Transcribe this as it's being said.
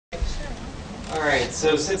Alright,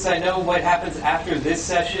 so since I know what happens after this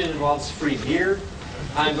session involves free beer,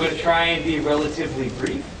 I'm going to try and be relatively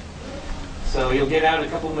brief. So you'll get out a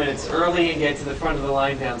couple minutes early and get to the front of the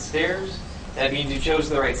line downstairs. That means you chose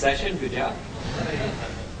the right session. Good job.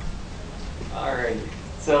 Alright,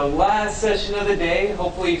 so last session of the day.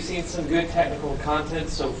 Hopefully you've seen some good technical content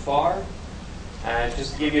so far.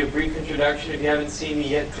 Just to give you a brief introduction, if you haven't seen me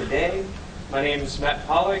yet today, my name is Matt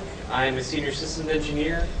Pollock. I'm a senior systems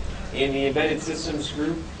engineer in the embedded systems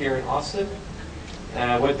group here in Austin.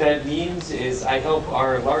 What that means is I help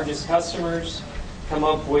our largest customers come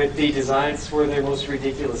up with the designs for their most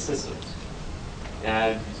ridiculous systems.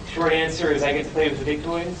 Short answer is I get to play with the big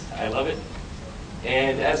toys. I love it.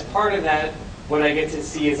 And as part of that, what I get to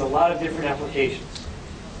see is a lot of different applications.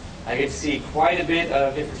 I get to see quite a bit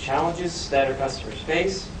of different challenges that our customers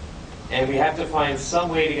face, and we have to find some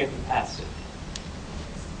way to get them past it.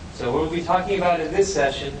 So what we'll be talking about in this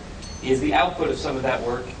session is the output of some of that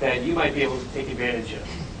work that you might be able to take advantage of.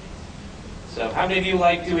 So how many of you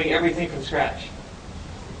like doing everything from scratch?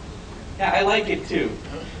 Yeah, I like it too.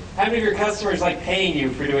 How many of your customers like paying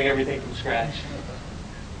you for doing everything from scratch?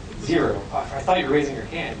 0. I thought you were raising your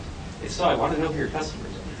hand. If so, I want to know who your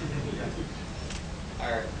customers are.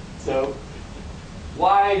 All right. So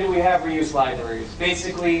why do we have reuse libraries?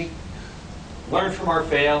 Basically, learn from our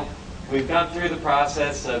fail. We've gone through the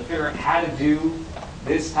process of figuring out how to do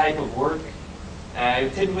this type of work. I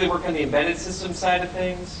typically work on the embedded system side of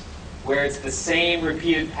things, where it's the same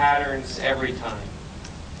repeated patterns every time.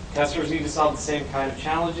 Customers need to solve the same kind of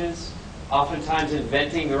challenges, oftentimes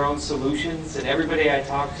inventing their own solutions, and everybody I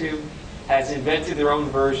talk to has invented their own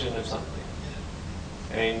version of something.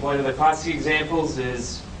 I mean, one of the classic examples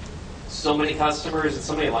is so many customers and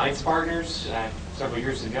so many alliance partners several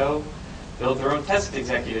years ago built their own test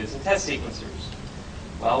executives and test sequencers.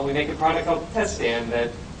 Well, we make a product called TestStand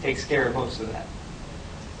that takes care of most of that.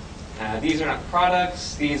 These are not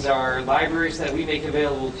products. These are libraries that we make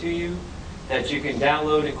available to you that you can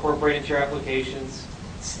download, incorporate into your applications,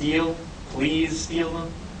 steal. Please steal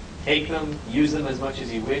them, take them, use them as much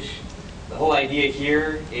as you wish. The whole idea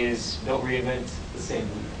here is don't reinvent the same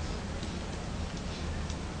wheel.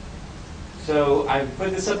 So I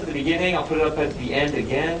put this up at the beginning. I'll put it up at the end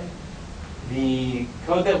again. The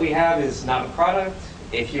code that we have is not a product.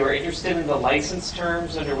 If you are interested in the license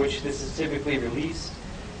terms under which this is typically released,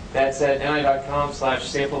 that's at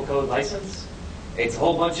ni.com/sample code license. It's a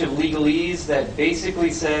whole bunch of legalese that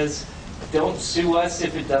basically says, don't sue us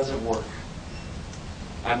if it doesn't work.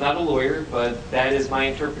 I'm not a lawyer, but that is my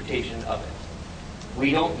interpretation of it.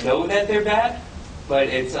 We don't know that they're bad, but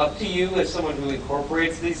it's up to you as someone who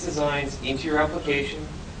incorporates these designs into your application.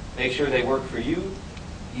 Make sure they work for you.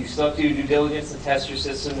 You still have to do due diligence and test your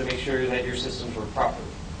system to make sure that your systems work properly.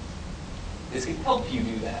 This can help you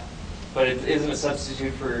do that, but it isn't a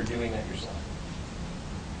substitute for doing that yourself.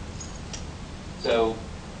 So,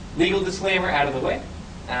 legal disclaimer out of the way.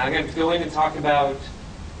 I'm going to go in and talk about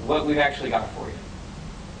what we've actually got for you.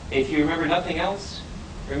 If you remember nothing else,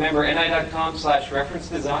 remember ni.com/reference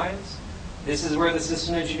designs. This is where the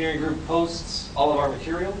system engineering group posts all of our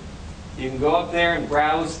material. You can go up there and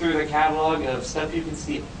browse through the catalog of stuff you can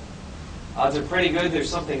steal. Odds are pretty good there's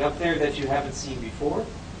something up there that you haven't seen before,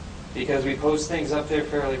 because we post things up there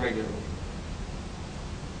fairly regularly.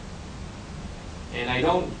 And I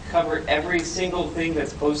don't cover every single thing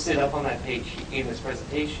that's posted up on that page in this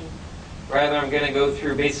presentation. Rather, I'm going to go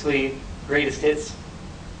through basically greatest hits,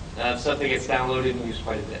 stuff that gets downloaded and used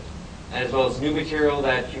quite a bit, as well as new material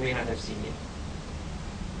that you may not have seen yet.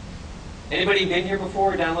 Anybody been here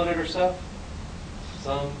before, downloaded our stuff?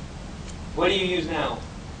 Some. What do you use now?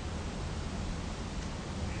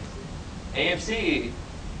 AMC.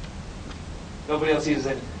 Nobody else uses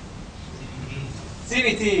it.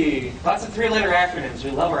 CBT. Lots of 3-letter acronyms.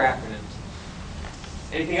 We love our acronyms.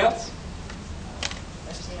 Anything else?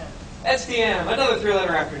 STM. STM. Another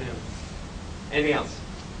 3-letter acronym. Anything else?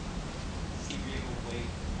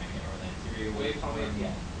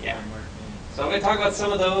 Yeah. So I'm going to talk about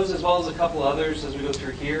some of those as well as a couple others as we go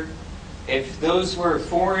through here. If those were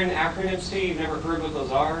foreign acronyms to you, you've never heard what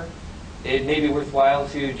those are, it may be worthwhile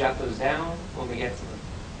to jot those down when we get to them,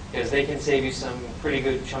 because they can save you some pretty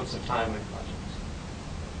good chunks of time with projects.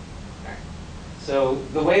 All right. So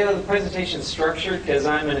the way that the presentation is structured, because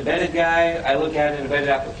I'm an embedded guy, I look at an embedded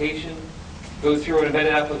application, go through an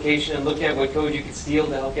embedded application and look at what code you can steal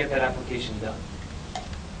to help get that application done.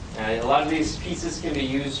 A lot of these pieces can be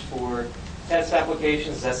used for test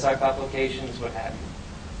applications, desktop applications, what have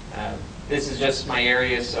you. This is just my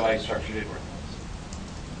area, so I structured it where it was.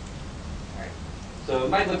 All right. So it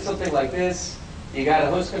might look something like this. You got a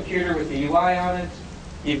host computer with the UI on it.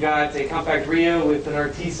 you've got a compact Rio with an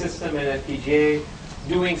RT system and FPGA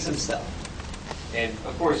doing some stuff. And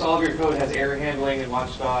of course, all of your code has error handling and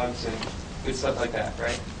watchdogs and good stuff like that,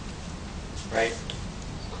 right? Right?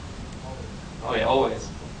 Oh yeah, always.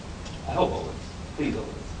 I hope always. Please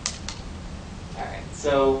always. All right.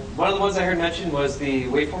 So one of the ones I heard mentioned was the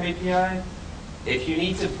waveform API. If you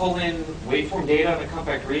need to pull in waveform data on a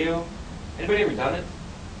compact Rio, anybody ever done it?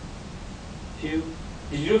 Few?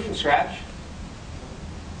 Did you do it from scratch?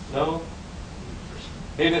 No?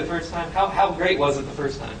 Maybe the first time? How great was it the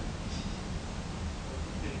first time?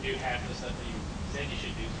 Didn't do half the stuff that you said you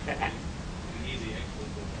should do. Easy,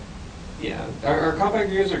 actually. Yeah. Our compact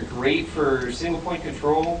Rios are great for single point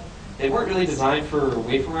control. They weren't really designed for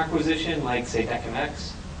waveform acquisition like, say,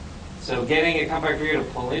 DECMX. So getting a compact Rio to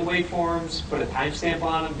pull in waveforms, put a timestamp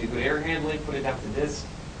on them, do good error handling, put it down to disk,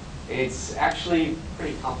 it's actually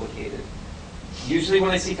pretty complicated. Usually when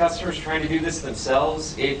I see customers trying to do this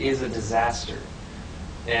themselves, it is a disaster.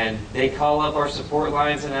 And they call up our support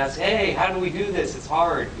lines and ask, hey, how do we do this? It's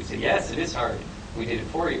hard. We say, yes, it is hard. We did it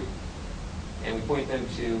for you. And we point them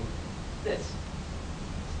to this.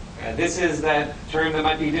 This is that term that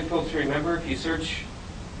might be difficult to remember. If you search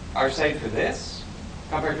our site for this,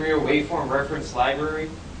 Compact Rio Waveform Reference Library,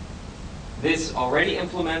 this already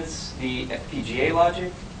implements the FPGA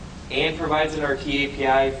logic and provides an RT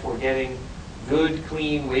API for getting good,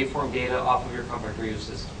 clean waveform data off of your compact Rio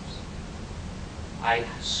systems. I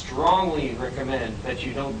strongly recommend that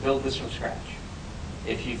you don't build this from scratch.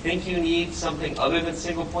 If you think you need something other than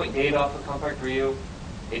single point data off of compact Rio,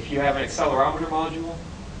 if you have an accelerometer module,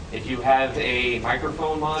 if you have a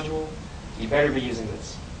microphone module, you better be using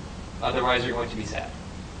this. Otherwise, you're going to be sad.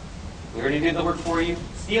 We already did the work for you.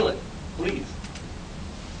 Steal it, please.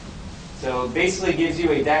 So basically, it gives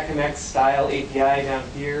you a DACMX style API down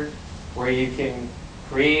here where you can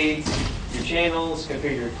create your channels,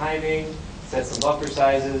 configure your timing, set some buffer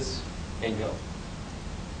sizes, and go.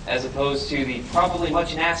 As opposed to the probably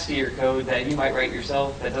much nastier code that you might write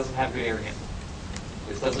yourself that doesn't have good error handling.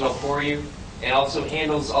 This does it all for you. It also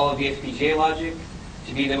handles all of the FPGA logic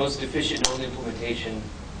to be the most efficient known implementation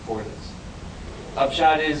for this.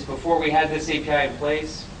 Upshot is, before we had this API in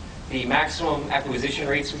place, the maximum acquisition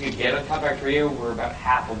rates we could get on compact Rio were about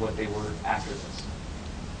half of what they were after this.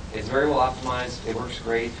 It's very well optimized. It works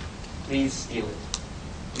great. Please steal it.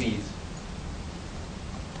 Please.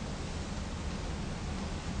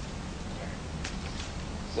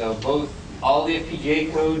 So both all the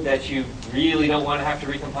FPGA code that you really don't want to have to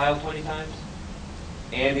recompile 20 times,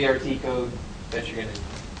 and the RT code that you're going to.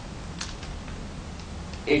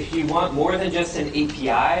 If you want more than just an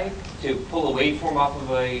API to pull a waveform off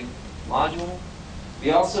of a module,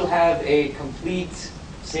 we also have a complete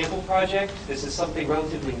sample project. This is something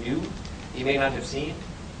relatively new you may not have seen.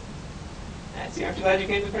 See, aren't you glad you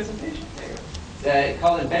gave the presentation? There you go. It's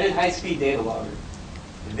called Embedded High-Speed Data Logger.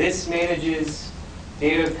 This manages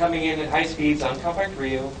data coming in at high speeds on compact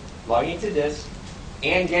Rio, logging to disk,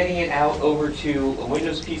 and getting it out over to a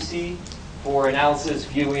Windows PC for analysis,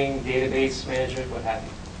 viewing, database management, what have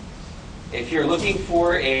you. If you're looking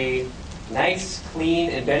for a nice, clean,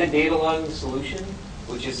 embedded data logging solution,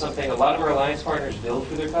 which is something a lot of our alliance partners build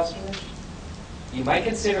for their customers, you might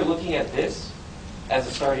consider looking at this as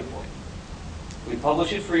a starting point. We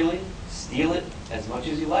publish it freely, steal it as much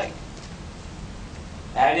as you like.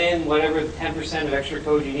 Add in whatever 10% of extra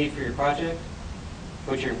code you need for your project,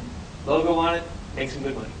 put your logo on it, make some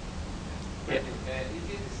good money. Yeah. Is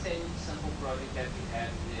it the same sample project that we had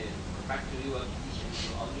the factory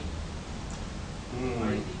acquisition only?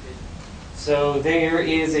 Or is it So there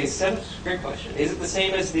is a set. Great question. Is it the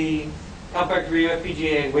same as the compact Rio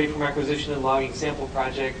FPGA and waveform acquisition and logging sample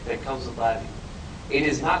project that comes with LabVIEW? It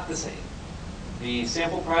is not the same. The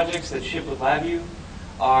sample projects that ship with LabVIEW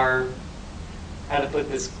are, how to put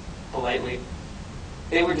this politely,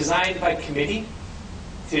 they were designed by committee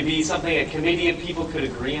to be something a committee of people could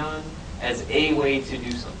agree on as a way to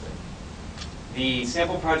do something. The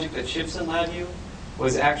sample project that ships in LabVIEW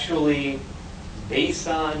was actually based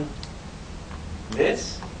on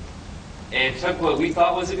this and took what we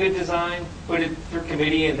thought was a good design, put it through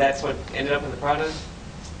committee, and that's what ended up in the product.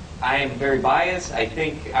 I am very biased. I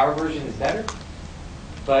think our version is better,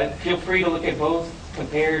 but feel free to look at both,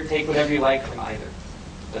 compare, take whatever you like from either,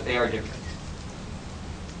 but they are different.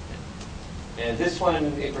 And this one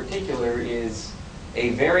in particular is a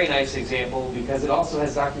very nice example because it also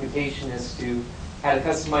has documentation as to how to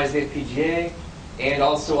customize the FPGA and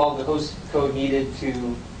also all the host code needed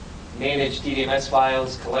to manage TDMS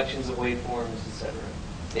files, collections of waveforms, etc.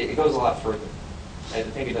 It goes a lot further. I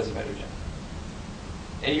think it does a better job.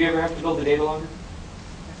 And you ever have to build a data logger?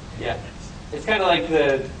 Yeah. It's kind of like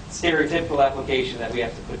the stereotypical application that we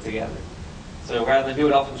have to put together. So rather than do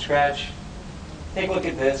it all from scratch, take a look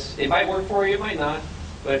at this. It might work for you, it might not.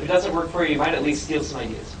 But if it doesn't work for you, you might at least steal some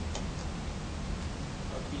ideas.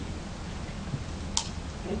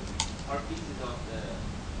 Or pieces of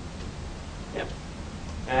the... Yep.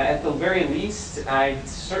 At the very least, I'd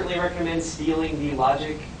certainly recommend stealing the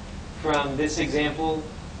logic from this example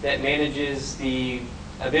that manages the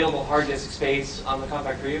available hard disk space on the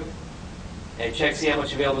compact RIU. And check, see how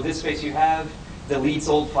much available disk space you have. Deletes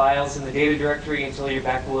old files in the data directory until you're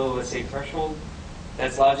back below a safe threshold.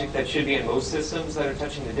 That's logic that should be in most systems that are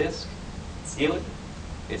touching the disk. Steal it.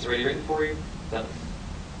 It's already written for you. Done.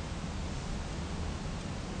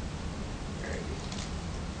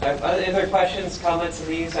 Other questions, comments on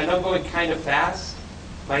these? I know I'm going kind of fast.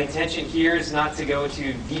 My intention here is not to go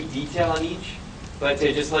into deep detail on each, but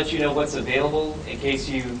to just let you know what's available in case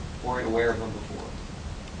you weren't aware of them before.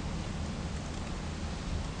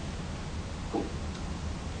 Cool.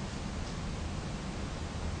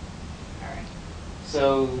 All right.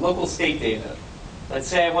 So local state data. Let's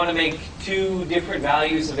say I want to make 2 different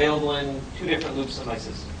values available in 2 different loops in my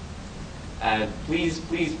system. Please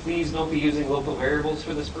don't be using local variables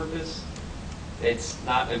for this purpose. It's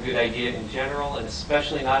not a good idea in general, and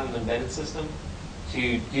especially not in an embedded system,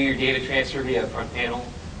 to do your data transfer via a front panel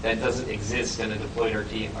that doesn't exist in a deployed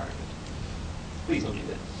RT environment. Please don't do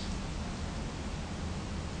that.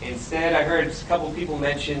 Instead, I heard a couple people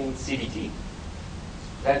mention CDT.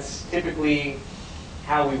 That's typically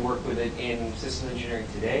how we work with it in system engineering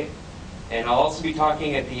today. And I'll also be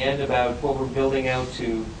talking at the end about what we're building out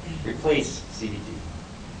to replace CDT.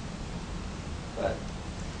 But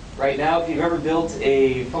right now, if you've ever built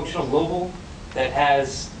a functional global that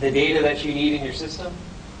has the data that you need in your system,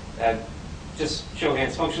 just show of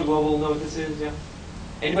hands, functional global, know what this is? Yeah.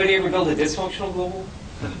 Anybody ever build a dysfunctional global?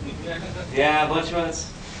 Yeah, a bunch of us.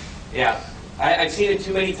 Yeah, I've seen it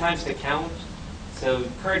too many times to count. So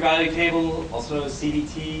current value table, also known as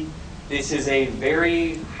CDT. This is a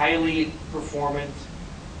very highly performant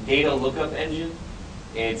data lookup engine.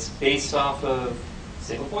 It's based off of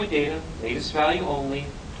single point data, latest value only,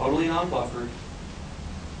 totally non-buffered,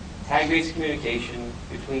 tag-based communication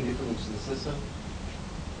between different loops in the system.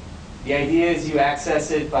 The idea is you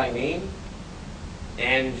access it by name,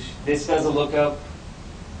 and this does a lookup,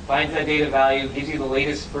 finds that data value, gives you the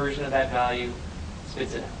latest version of that value,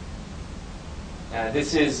 spits it out.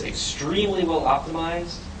 This is extremely well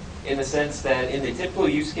optimized in the sense that in the typical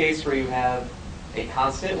use case where you have a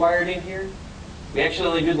constant wired in here, we actually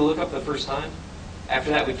only do the lookup the first time.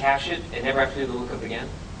 After that, we cache it and never have to do the lookup again.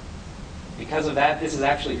 Because of that, this is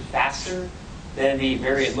actually faster than the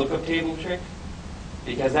variant lookup table trick,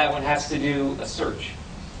 because that one has to do a search.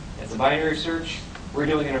 It's a binary search. We're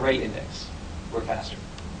doing an array index. We're faster.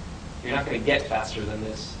 You're not going to get faster than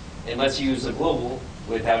this unless you use a global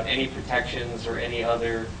without any protections or any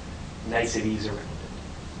other niceties around it.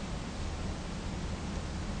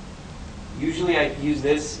 Usually I use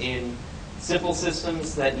this in simple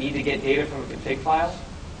systems that need to get data from a config file,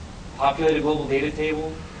 populate a global data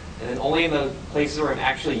table, and then only in the places where I'm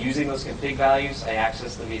actually using those config values, I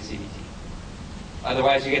access them via CDT.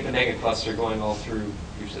 Otherwise, you get the mega cluster going all through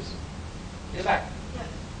your system. In the back.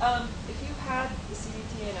 Yeah. If you had the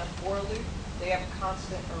CDT in a for loop, they have a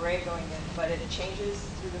constant array going in, but it changes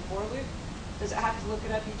through the for loop. Does it have to look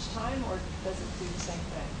it up each time, or does it do the same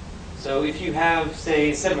thing? So if you have, say,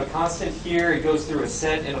 instead of a constant here, it goes through a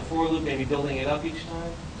set in a for loop, maybe building it up each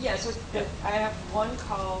time? Yeah, so I have one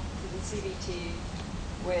call to the CDT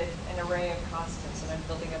with an array of constants, and I'm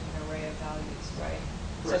building up an array of values, right?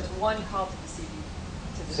 So it's one call to the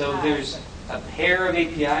CDT. So there's a pair of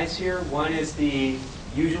APIs here. One is the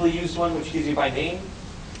usually used one, which gives you by name.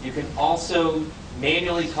 You can also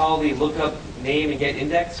manually call the lookup name and get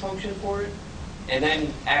index function for it, and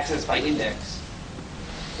then access by index.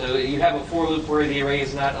 So you have a for loop where the array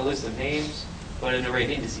is not a list of names, but an array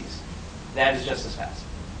of indices. That is just as fast.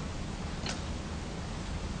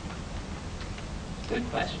 Good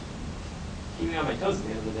question. Keep me on my toes at the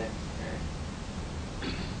end of the day. All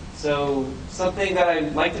right. So something that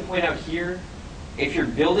I'd like to point out here, if you're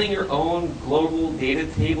building your own global data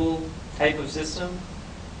table type of system,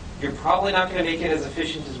 you're probably not going to make it as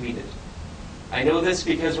efficient as we did. I know this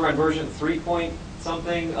because we're on version 3 point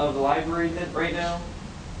something of the library right now.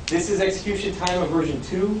 This is execution time of version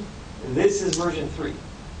 2. This is version 3.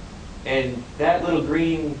 And that little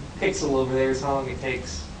green pixel over there is how long it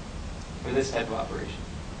takes for this type of operation.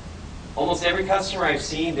 Almost every customer I've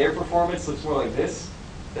seen, their performance looks more like this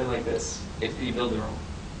than like this if you build their own.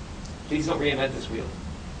 Please don't reinvent this wheel.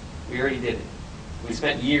 We already did it. We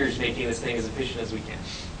spent years making this thing as efficient as we can.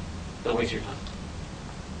 Don't waste your time.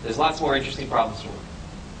 There's lots more interesting problems to work.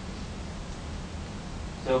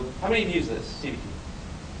 So how many of you use this, CBT?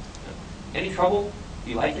 Any trouble? Do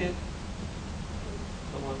you like it?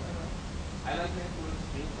 Someone? I like network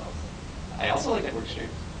streams also. I also like network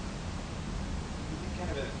streams.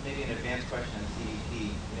 Kind of maybe an advanced question on CDP.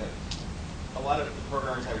 A lot of the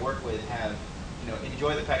programmers I work with have,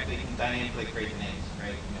 enjoy the fact that they can dynamically create the names,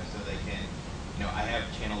 right? So they can, I have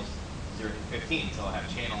channels 0 to 15, so I'll have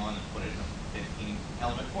channel 1 and put it in a 15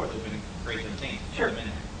 element for loop and create those names, Sure. put them in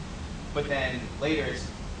there. But then later it's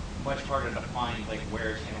much harder to find like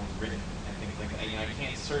where a channel is written and things like that. I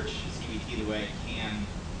can't search CBT the way I can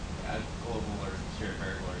a global or shared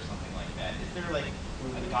variable or something like that. Is there like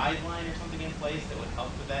a guideline or something in place that would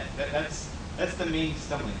help with that? That's the main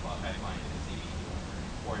stumbling block I find in the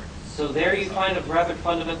CBT library. So there you find a rather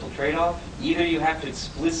fundamental trade-off. Either you have to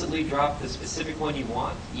explicitly drop the specific one you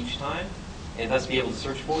want each time, and thus be able to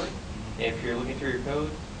search for it if you're looking through your code,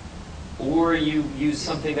 or you use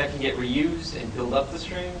something that can get reused and build up the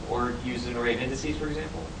string, or use an array of indices, for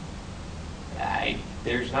example.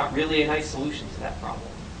 There's not really a nice solution to that problem.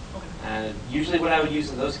 Usually what I would use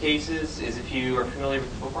in those cases is if you are familiar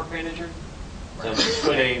with the bookmark manager. So just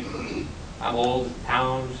put I'm old,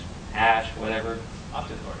 pound, hash, whatever.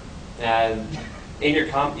 In your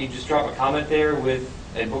you just drop a comment there with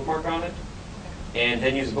a bookmark on it, and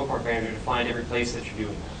then use the bookmark manager to find every place that you're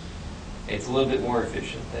doing that. It's a little bit more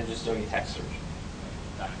efficient than just doing a text search.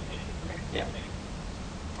 Yeah.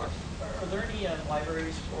 Of course. Are there any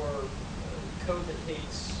libraries for code that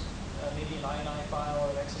takes maybe an INI file or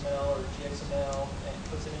an XML or GXML and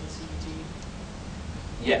puts it into CBT?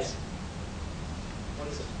 Yes. What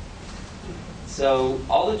is it? So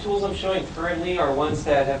all the tools I'm showing currently are ones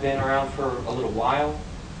that have been around for a little while.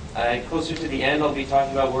 Closer to the end, I'll be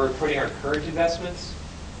talking about where we're putting our current investments,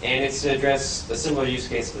 and it's to address a similar use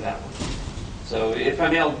case to that one. So if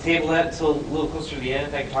I'm able to table that until a little closer to the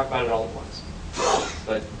end, I can talk about it all at once.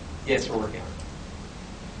 But yes, we're working on it.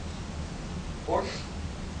 4?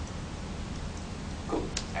 Cool. All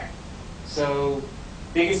right. So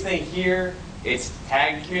biggest thing here, it's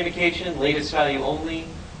tagged communication, latest value only.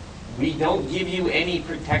 We don't give you any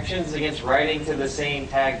protections against writing to the same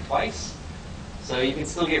tag twice. So you can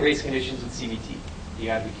still get race conditions with CBT. You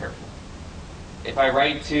got to be careful. If I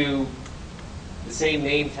write to the same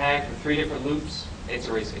name tag for 3 different loops, it's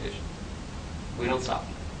a race condition. We don't stop.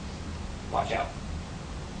 Watch out.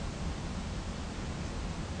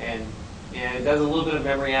 And yeah, it does a little bit of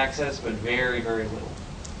memory access, but very, very little.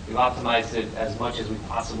 We've optimized it as much as we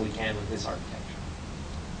possibly can with this architecture.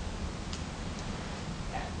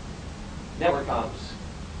 Network comms.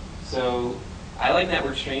 So I like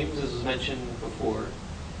network streams, as was mentioned before.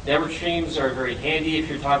 Network streams are very handy if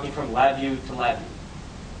you're talking from LabVIEW to LabVIEW.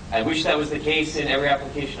 I wish that was the case in every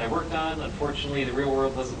application I worked on. Unfortunately, the real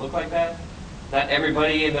world doesn't look like that. Not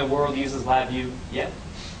everybody in the world uses LabVIEW yet.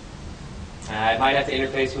 I might have to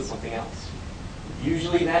interface with something else.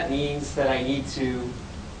 Usually that means that I need to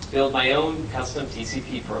build my own custom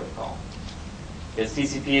TCP protocol, because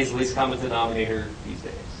TCP is the least common denominator these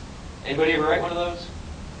days. Anybody ever write one of those?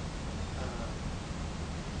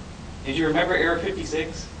 Did you remember error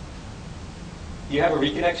 56? Do you have a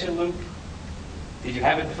reconnection loop? Did you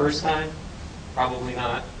have it the first time? Probably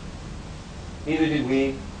not. Neither did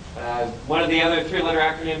we. One of the other 3-letter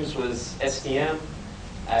acronyms was STM.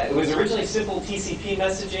 It was originally simple TCP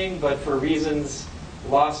messaging, but for reasons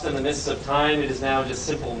lost in the mists of time, it is now just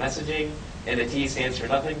simple messaging, and the T stands for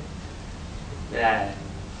nothing.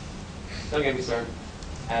 Don't get me started.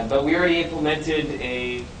 But we already implemented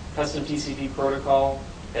a custom TCP protocol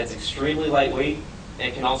that's extremely lightweight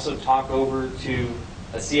and can also talk over to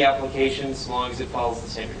a C application as long as it follows the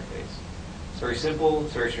same interface. It's very simple.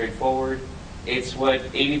 It's very straightforward. It's what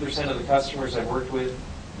 80% of the customers I've worked with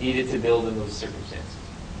needed to build in those circumstances.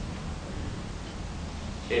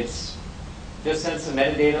 It's just sends some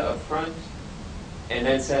metadata up front and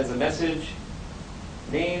then sends a message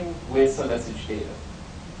name with some message data.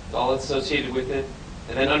 It's all associated with it.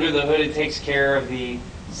 And then under the hood, it takes care of the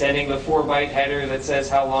sending the 4-byte header that says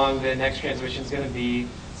how long the next transmission is going to be,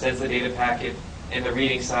 sends the data packet, and the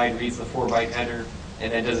reading side reads the 4-byte header,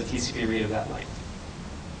 and then does a TCP read of that length.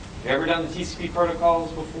 If you've ever done the TCP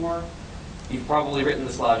protocols before, you've probably written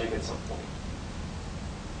this logic at some point.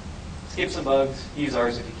 Skip some bugs, use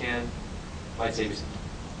ours if you can. Might save you some time.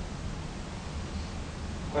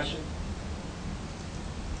 Question?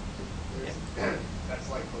 Yeah. That's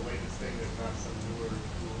like the latest thing. There's not some newer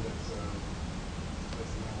tool that's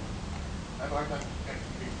now. I'd like to kind of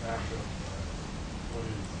keep track of what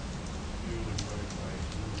is new and what is like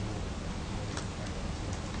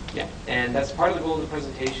renewal. Yeah, and that's part of the goal of the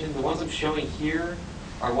presentation. The ones I'm showing here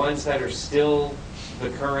are ones that are still the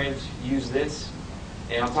current use this,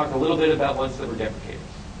 and I'll talk a little bit about ones that were deprecated.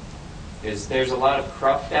 Because there's a lot of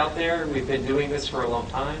cruft out there. We've been doing this for a long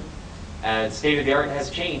time, and state of the art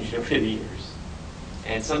has changed over the years.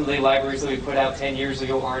 And some of the libraries that we put out 10 years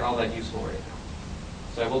ago aren't all that useful right now.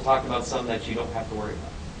 So I will talk about some that you don't have to worry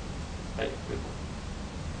about. But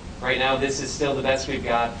right now, this is still the best we've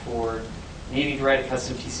got for needing to write a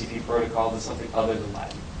custom TCP protocol to something other than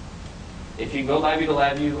LabVIEW. If you can go LabVIEw to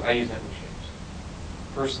LabVIEw, I use network streams.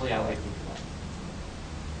 Personally, I like them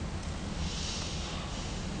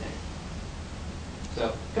for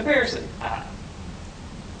that. So, comparison.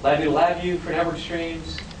 LabVIEw to LabVIEw for network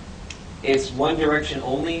streams. It's one direction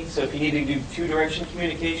only, so if you need to do two-direction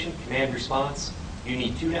communication, command response, you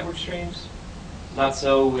need two network streams. Not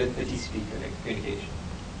so with the TCP communication.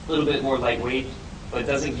 A little bit more lightweight, but it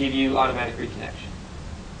doesn't give you automatic reconnection.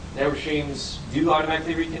 Network streams do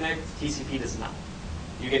automatically reconnect, TCP does not.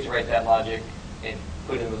 You get to write that logic and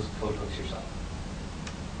put in those code hooks yourself.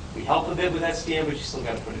 We help a bit with SDN, but you still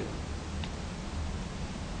got to put it in.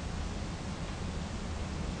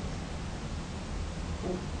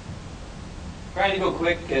 Trying to go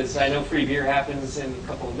quick because I know free beer happens in a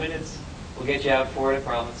couple of minutes. We'll get you out for it, I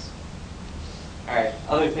promise. All right,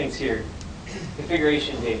 other things here.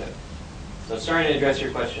 Configuration data. So starting to address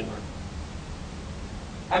your question, Mark.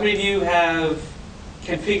 How many of you have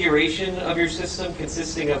configuration of your system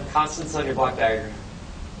consisting of constants on your block diagram?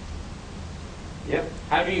 Yep.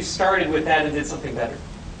 How many of you started with that and did something better?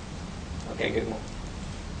 Okay, good one.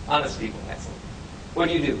 Honest people, excellent. What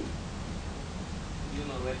do? You know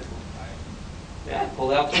where to go. Yeah,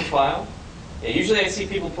 pull it out from a file. Yeah, usually I see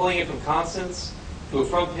people pulling it from constants to a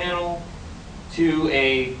front panel to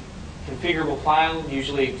a configurable file,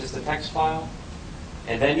 usually just a text file.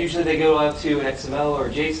 And then usually they go out to an XML or a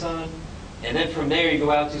JSON. And then from there you go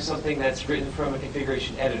out to something that's written from a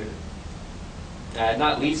configuration editor.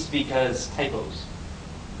 Not least because typos.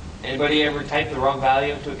 Anybody ever type the wrong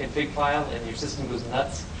value into a config file and your system goes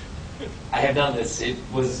nuts? I have done this. It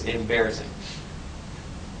was embarrassing.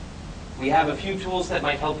 We have a few tools that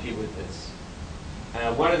might help you with this.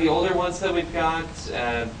 One of the older ones that we've got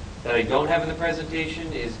that I don't have in the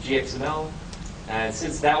presentation is GXML.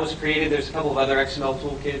 Since that was created, there's a couple of other XML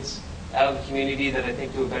toolkits out of the community that I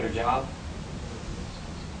think do a better job.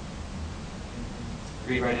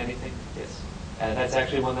 Rewrite anything? Yes. That's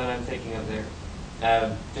actually one that I'm thinking of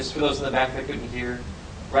there. Just for those in the back that couldn't hear,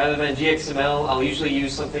 rather than GXML, I'll usually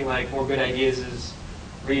use something like More Good Ideas' is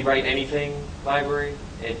Rewrite Anything library.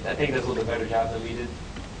 I think it does a little bit better job than we did.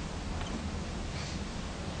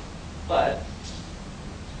 But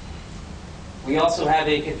we also have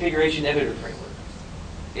a configuration editor framework.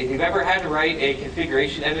 If you've ever had to write a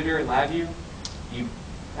configuration editor in LabVIEW,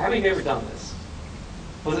 how many of you have ever done this?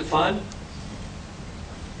 Was it fun?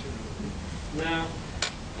 No.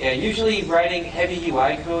 Yeah, usually writing heavy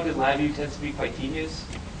UI code in LabVIEW tends to be quite tedious,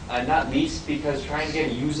 not least because trying to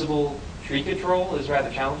get a usable tree control is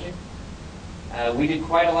rather challenging. We did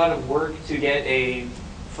quite a lot of work to get a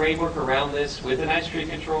framework around this with a nice tree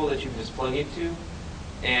control that you can just plug into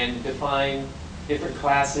and define different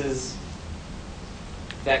classes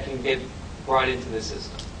that can get brought into the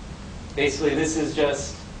system. Basically, this is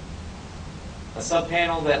just a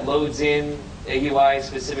subpanel that loads in a UI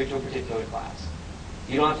specific to a particular class.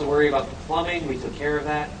 You don't have to worry about the plumbing. We took care of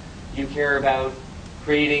that. You care about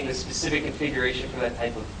creating the specific configuration for that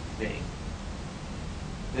type of thing.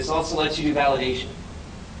 This also lets you do validation.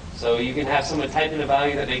 So you can have someone type in a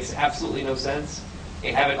value that makes absolutely no sense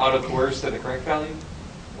and have it auto-coerce to the correct value,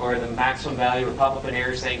 or the maximum value would pop up an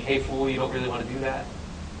error saying, hey, fool, you don't really want to do that.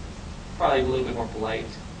 Probably a little bit more polite.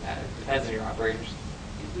 Depends on your operators.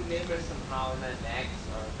 If you remember somehow Linux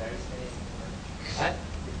or Verisand, What?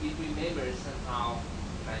 if you remember somehow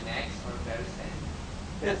Linux or Verisand.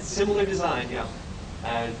 Yeah, similar design, yeah.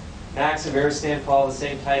 Max and Verisand follow the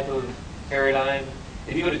same type of paradigm.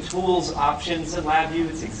 If you go to Tools, Options in LabVIEW,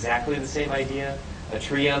 it's exactly the same idea. A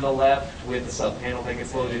tree on the left with the subpanel that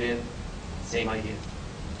gets loaded in, same idea.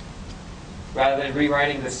 Rather than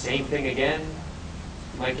rewriting the same thing again,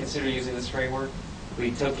 you might consider using this framework. We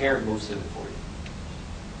took care of most of it for you.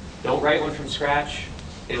 Don't write one from scratch.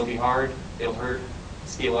 It'll be hard. It'll hurt.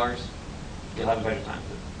 Steal ours. You'll have a better time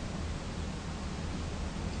with it.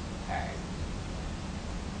 All right.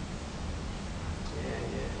 Yeah.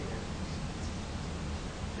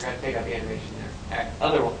 Try to pick up the animation there. All right,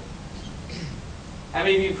 other one. How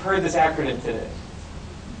many of you have heard this acronym today?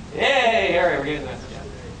 Yay! All right, we're getting the message out.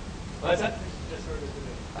 What's that? Just heard it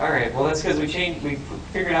today. All All right, well, that's because we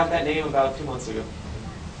figured out that name about 2 months ago.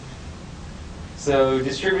 So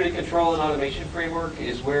distributed control and automation framework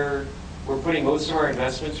is where we're putting most of our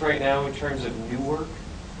investments right now in terms of new work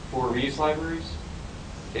for reuse libraries.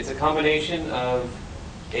 It's a combination of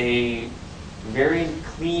a very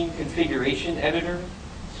clean configuration editor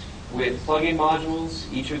with plugin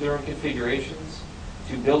modules, each with their own configurations,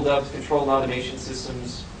 to build up control and automation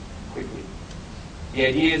systems quickly. The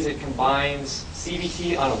idea is it combines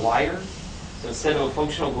CVT on a wire. So instead of a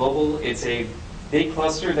functional global, it's a big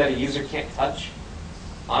cluster that a user can't touch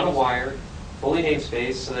on a wire, fully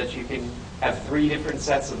namespace, so that you can have 3 different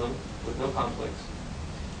sets of them with no conflicts.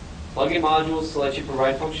 Plugin modules to let you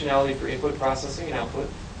provide functionality for input processing and output,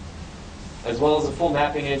 as well as a full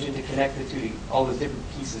mapping engine to connect all the different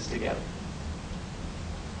pieces together.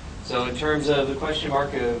 So in terms of the question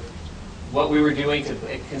mark of what we were doing to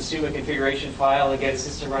consume a configuration file and get a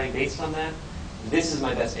system running based on that, this is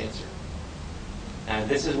my best answer. And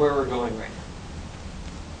this is where we're going right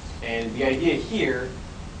now. And the idea here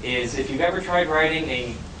is if you've ever tried writing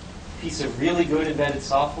a piece of really good embedded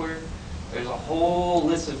software, there's a whole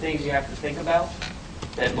list of things you have to think about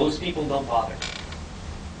that most people don't bother.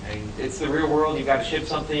 And it's the real world. You've got to ship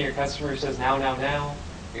something. Your customer says now, now, now.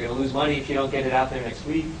 You're going to lose money if you don't get it out there next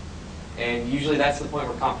week. And usually that's the point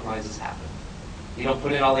where compromises happen. You don't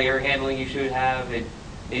put in all the error handling you should have.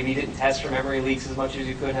 Maybe you didn't test for memory leaks as much as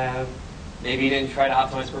you could have. Maybe you didn't try to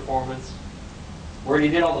optimize performance. Where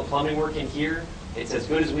you did all the plumbing work in here, it's as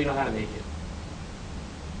good as we know how to make it.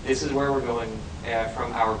 This is where we're going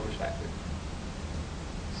from our perspective.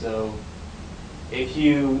 So if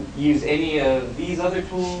you use any of these other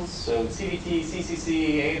tools, so CVT,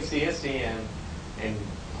 CCC, AFC, SDM, and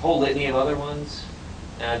a whole litany of other ones,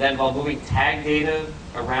 that involve moving tag data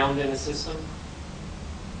around in a system,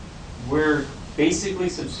 we're basically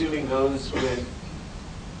subsuming those with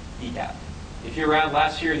DCAP. If you're around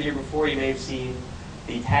last year or the year before, you may have seen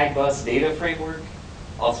the Tag Bus Data Framework,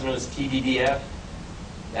 also known as TBDF.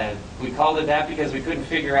 And we called it that because we couldn't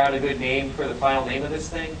figure out a good name for the final name of this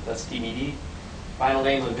thing. That's TBD. Final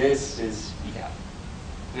name of this is DCAP.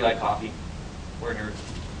 We like coffee. We're nerds.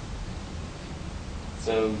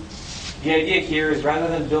 So the idea here is rather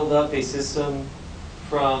than build up a system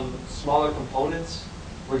from smaller components,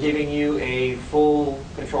 we're giving you a full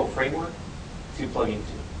control framework to plug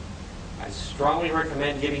into. I strongly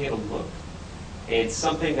recommend giving it a look. It's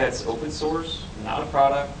something that's open source, not a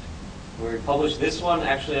product. We published this one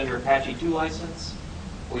actually under Apache 2 license,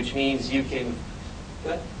 which means you can...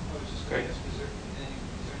 Good? I was just Great. curious, is there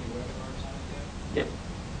any webinars on it yet?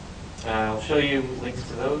 Yep. I'll show you links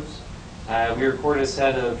to those. We recorded a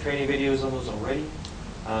set of training videos on those already.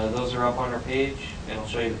 Those are up on our page, and I'll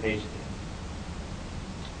show you the page again.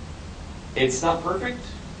 It's not perfect,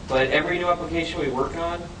 but every new application we work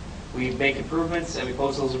on, we make improvements, and we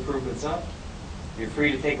post those improvements up. You're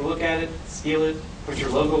free to take a look at it, steal it, put your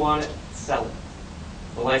logo on it, sell it.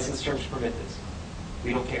 The license terms permit this.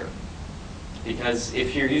 We don't care. Because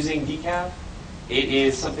if you're using DCAP, it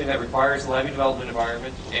is something that requires a LabVIEW development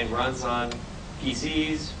environment and runs on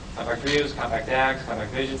PCs, compact trios, compact DACs,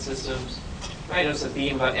 compact vision systems. You might notice a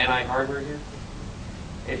theme about NI hardware here.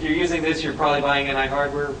 If you're using this, you're probably buying NI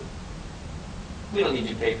hardware. We don't need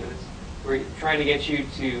you to pay for this. We're trying to get you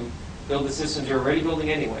to build the systems you're already building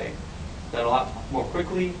anyway, done a lot more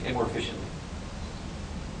quickly and more efficiently.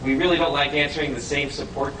 We really don't like answering the same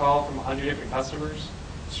support call from 100 different customers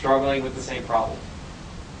struggling with the same problem.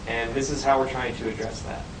 And this is how we're trying to address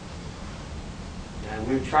that. And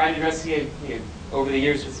we've tried addressing it over the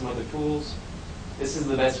years with some other tools. This is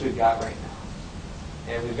the best we've got right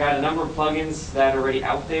now. And we've got a number of plugins that are already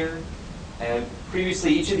out there. And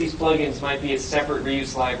previously, each of these plugins might be a separate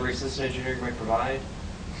reuse library system engineering might provide.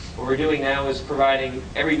 What we're doing now is providing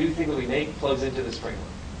every new thing that we make plugs into this framework.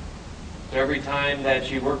 So every time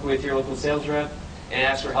that you work with your local sales rep and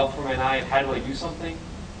ask for help from NI and how do I do something,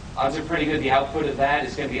 odds are pretty good the output of that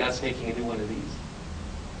is going to be us making a new one of these.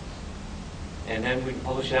 And then we can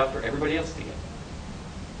publish it out for everybody else to get.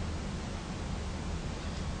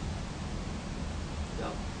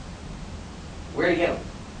 So, where to get them?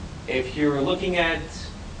 If you're looking at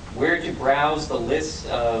where to browse the list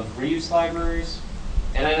of reuse libraries,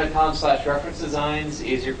 NI.com/reference designs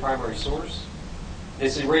is your primary source.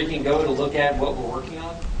 This is where you can go to look at what we're working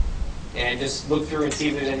on and just look through and see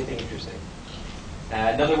if there's anything interesting.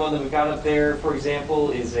 Another one that we've got up there, for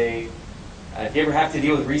example, is if you ever have to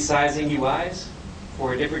deal with resizing UIs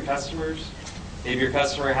for different customers, maybe your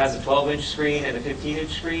customer has a 12-inch screen and a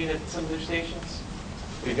 15-inch screen at some of their stations,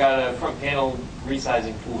 we've got a front panel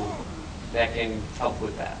resizing tool that can help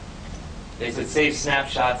with that. It saves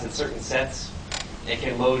snapshots at certain sets. It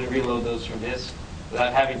can load and reload those from disk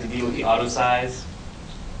without having to deal with the auto size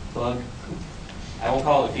bug. I won't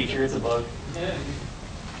call it a feature, it's a bug.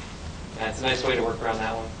 That's a nice way to work around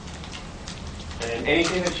that one. And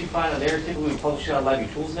anything that you find on there, typically published on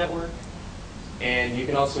LabVIEW Tools Network. And you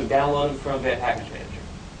can also download them from that package manager.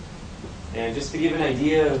 And just to give an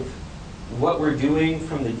idea of what we're doing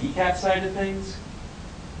from the decaf side of things,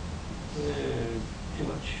 too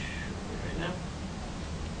much right now.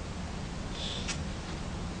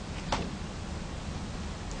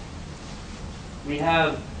 We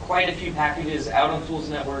have quite a few packages out on Tools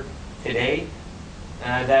Network today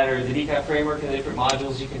that are the decaf framework and the different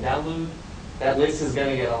modules you can download. That list is going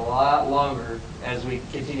to get a lot longer as we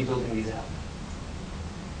continue building these out.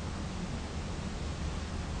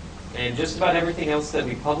 And just about everything else that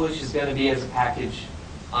we publish is going to be as a package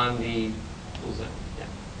on the Tools Network. Yeah.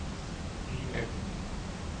 Okay.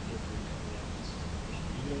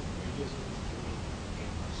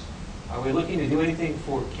 Are we looking to do anything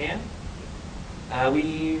for CAN?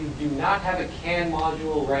 We do not have a CAN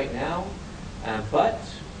module right now, but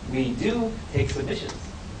we do take submissions.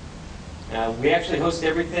 We actually host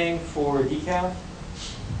everything for decaf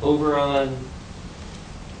over on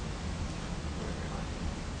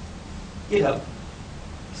GitHub.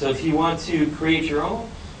 So if you want to create your own,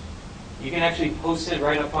 you can actually post it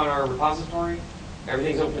right up on our repository.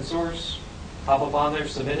 Everything's open source. Pop up on there,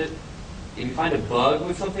 submit it. If you find a bug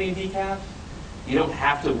with something in decaf, you don't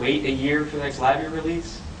have to wait a year for the next LabVIEW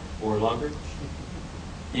release or longer.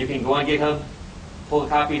 You can go on GitHub, pull a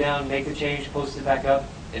copy down, make the change, post it back up,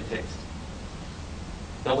 and fixed.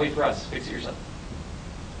 Don't wait for us. Fix it yourself.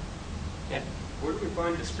 Yeah. Where do we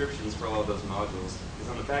find descriptions for all of those modules? Because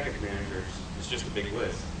on the package manager, it's just a big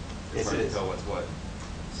list. It's Yes, hard it to is. tell what's what.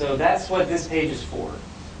 So that's what this page is for.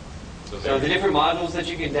 So the different modules that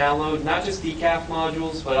you can download, not just decaf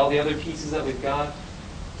modules, but all the other pieces that we've got.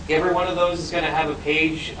 Every one of those is going to have a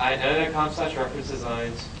page at NIWeek.com/reference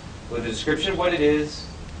designs with a description of what it is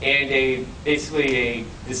and basically a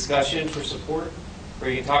discussion for support where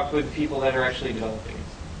you can talk with the people that are actually developing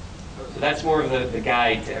it. So that's more of the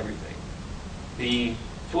guide to everything. The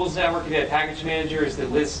Tools Network and Package Manager is the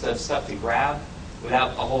list of stuff to grab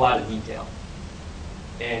without a whole lot of detail.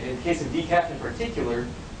 And in the case of decaf in particular,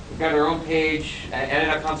 we've got our own page at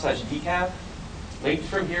NIWeek.com/decaf, linked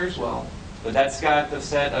from here as well. But that's got the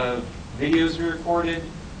set of videos we recorded.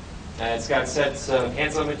 It's got sets of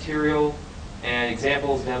hands-on material and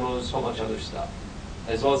examples, demos, a whole bunch of other stuff,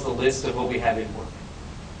 as well as the list of what we have in work.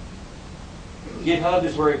 GitHub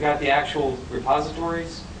is where we've got the actual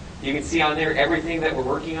repositories. You can see on there everything that we're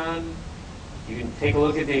working on. You can take a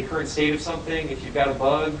look at the current state of something. If you've got a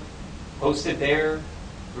bug, post it there.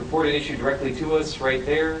 Report an issue directly to us right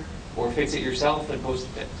there, or fix it yourself and post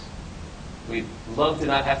the fix. We'd love to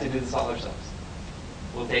not have to do this all ourselves.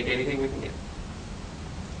 We'll take anything we can get.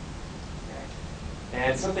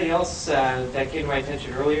 And something else that came to my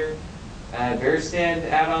attention earlier, Veristand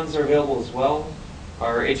add-ons are available as well.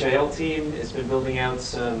 Our HIL team has been building out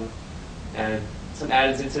some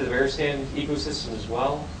add-ins into the Veristand ecosystem as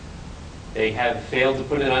well. They have failed to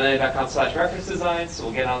put it on NIWeek.com/reference design, so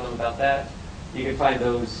we'll get on them about that. You can find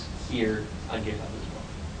those here on GitHub as well.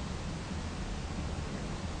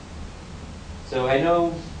 So I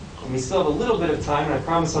know we still have a little bit of time, and I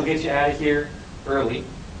promise I'll get you out of here early.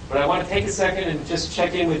 But I want to take a second and just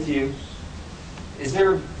check in with you. Is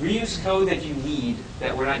there reuse code that you need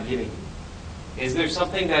that we're not giving you? Is there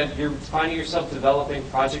something that you're finding yourself developing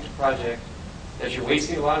project to project that you're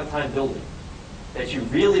wasting a lot of time building, that you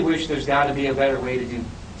really wish there's got to be a better way to do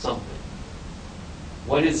something?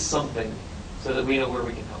 What is something so that we know where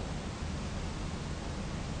we can help?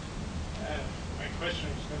 My question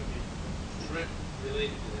is going to be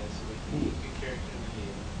related to that, so we can EQ character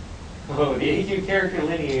lineator. Oh, the EQ character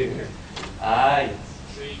lineator. Ah, yes.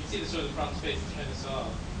 So you can see the sort of problem space it's trying to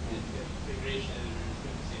solve. And the configuration editor is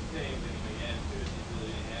doing the same thing, but you may add to it the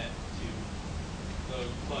ability to add to load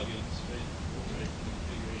plugins, right?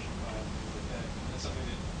 Configuration files, things like that. And that's something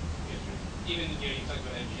that even you talk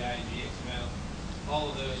about MGI and GXML,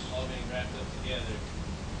 all of those all being wrapped up together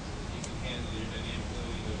so that you can handle your dynamic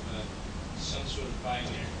loading of some sort of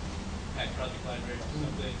binary pack project library or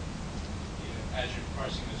something, as you're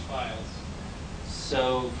parsing those files.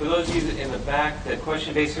 So for those of you in the back, the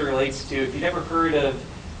question basically relates to, if you've never heard of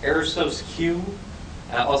Aristos Q,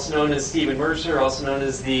 also known as Stephen Mercer, also known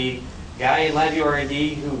as the guy in LabVIEW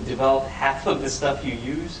R&D who developed half of the stuff you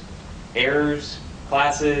use, errors,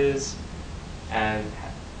 classes, and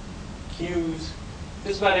queues,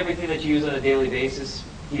 just about everything that you use on a daily basis,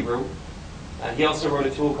 he wrote. He also wrote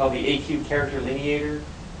a tool called the AQ Character Lineator,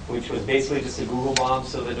 which was basically just a Google bomb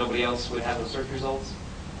so that nobody else would have those search results.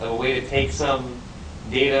 A way to take some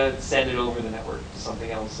data, send it over the network to something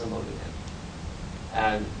else, and load it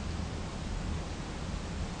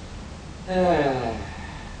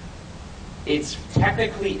It's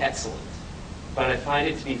technically excellent, but I find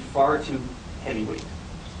it to be far too heavyweight.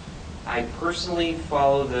 I personally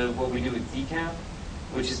follow what we do with decap,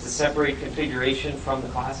 which is to separate configuration from the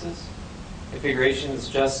classes. Configuration is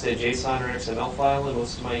just a JSON or XML file in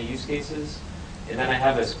most of my use cases. And then I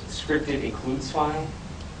have a scripted includes file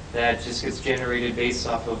that just gets generated based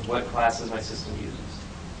off of what classes my system uses.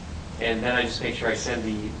 And then I just make sure I send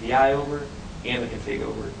the VI over and the config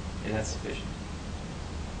over, and that's sufficient.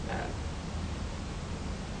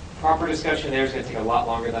 Proper discussion there is going to take a lot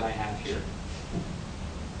longer than I have here.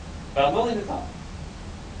 But I'm willing to talk.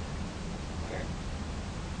 Okay.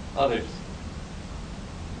 Others?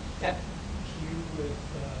 Yeah? Queue with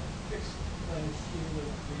fixed length queue with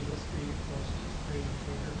read history versus create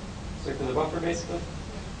trigger. Circular buffer, basically?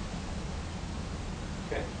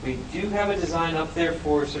 Okay. We do have a design up there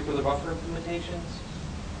for circular buffer implementations.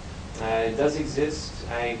 It does exist.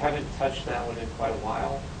 I haven't touched that one in quite a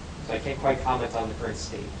while, so I can't quite comment on the current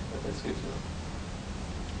state, but that's good to know.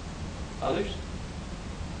 Others?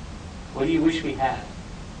 What do you wish we had?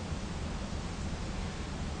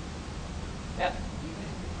 Yeah?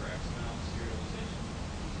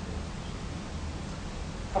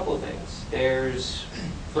 A couple of things. There's,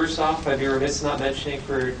 first off, I'd be remiss not mentioning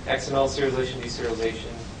for XML serialization,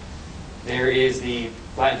 deserialization, there is the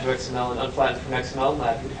flattened to XML and unflattened from XML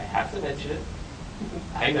LabVIEW. I have to mention it.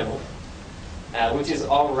 I know. Which is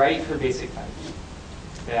all right for basic types.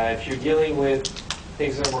 If you're dealing with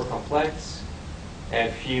things that are more complex,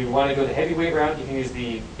 if you want to go the heavyweight route, you can use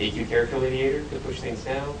the AQ character lineator to push things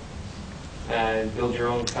down and build your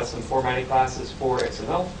own custom formatting classes for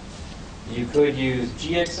XML. You could use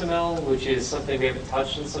GXML, which is something we haven't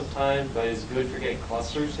touched in some time, but is good for getting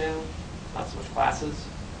clusters down, not so much classes.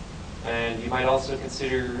 And you might also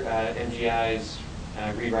consider MGI's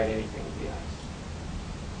rewrite anything VIs.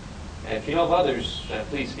 And if you know of others,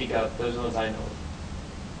 please speak up. Those are the ones I know of.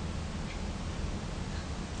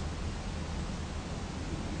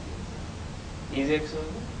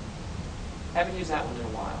 EasyXML? Haven't used that one in a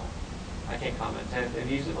while. I can't comment. Have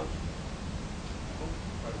you used it much?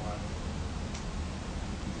 Quite a while.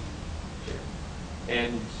 Sure.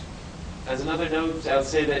 And as another note, I would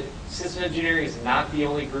say that system engineering is not the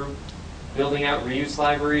only group building out reuse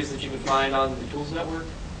libraries that you can find on the Tools Network.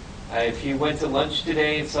 If you went to lunch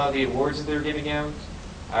today and saw the awards that they're giving out,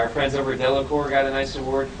 our friends over at Delacorp got a nice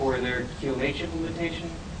award for their QMH implementation.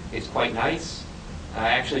 It's quite nice. I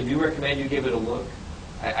actually do recommend you give it a look.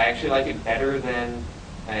 I actually like it better than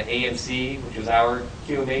AMC, which was our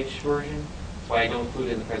QMH version. That's why I don't include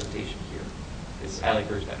it in the presentation here, because I like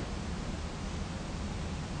hers better.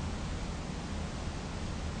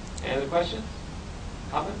 Any other questions?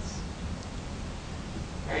 Comments?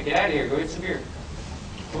 All right, get out of here. Go get some beer.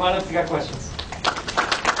 Come on up if you got questions.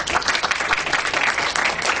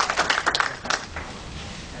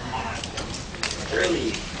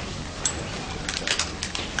 Early.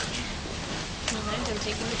 I'm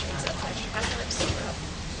taking the drinks up. I should have the silver up.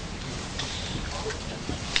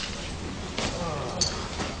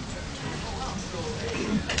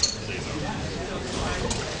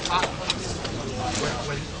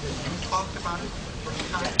 When you talked about it the first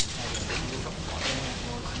time, I just couldn't see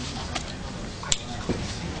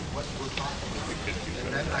what we're talking about.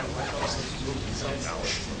 And then I went to look at something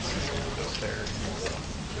else.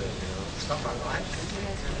 Stuff online.